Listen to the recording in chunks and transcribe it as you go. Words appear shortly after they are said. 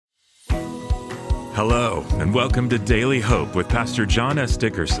Hello, and welcome to Daily Hope with Pastor John S.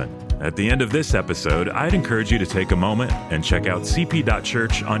 Dickerson. At the end of this episode, I'd encourage you to take a moment and check out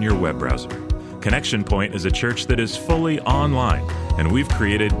cp.church on your web browser. Connection Point is a church that is fully online, and we've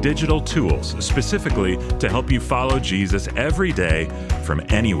created digital tools specifically to help you follow Jesus every day from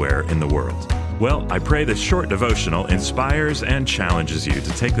anywhere in the world. Well, I pray this short devotional inspires and challenges you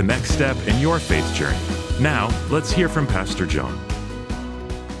to take the next step in your faith journey. Now, let's hear from Pastor John.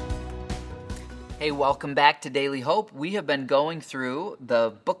 Hey, welcome back to Daily Hope. We have been going through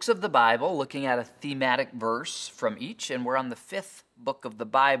the books of the Bible, looking at a thematic verse from each, and we're on the fifth book of the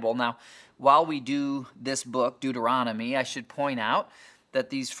Bible. Now, while we do this book, Deuteronomy, I should point out that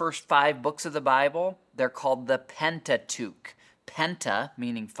these first 5 books of the Bible, they're called the Pentateuch. Penta,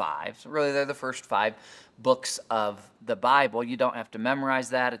 meaning 5. So really, they're the first 5 books of the Bible. You don't have to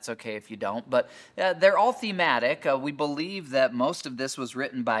memorize that. It's okay if you don't. But they're all thematic. We believe that most of this was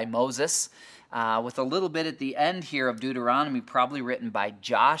written by Moses, with a little bit at the end here of Deuteronomy probably written by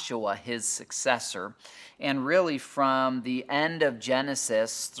Joshua, his successor. And really from the end of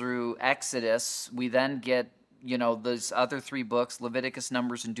Genesis through Exodus, we then get, those other 3 books, Leviticus,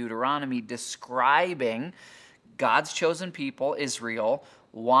 Numbers, and Deuteronomy, describing God's chosen people, Israel,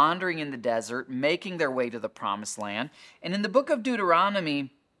 wandering in the desert, making their way to the promised land. And in the book of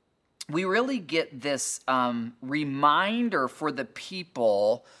Deuteronomy, we really get this reminder for the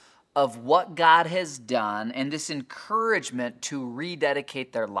people of what God has done and this encouragement to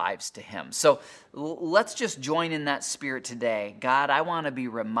rededicate their lives to Him. So let's just join in that spirit today. God, I want to be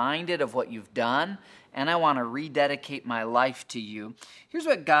reminded of what you've done, and I want to rededicate my life to you. Here's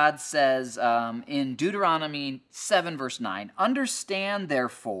what God says in Deuteronomy 7, verse 9. Understand,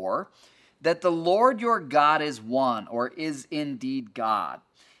 therefore, that the Lord your God is one, or is indeed God.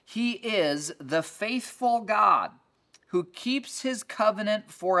 He is the faithful God, who keeps his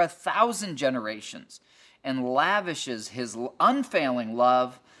covenant for 1,000 generations and lavishes his unfailing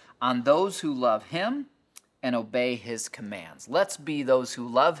love on those who love him and obey his commands. Let's be those who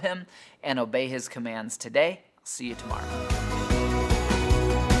love him and obey his commands today. I'll see you tomorrow.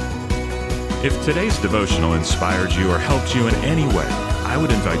 If today's devotional inspired you or helped you in any way, I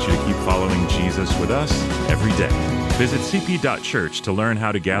would invite you to keep following Jesus with us every day. Visit cp.church to learn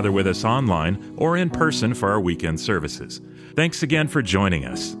how to gather with us online or in person for our weekend services. Thanks again for joining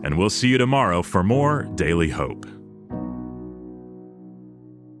us, and we'll see you tomorrow for more Daily Hope.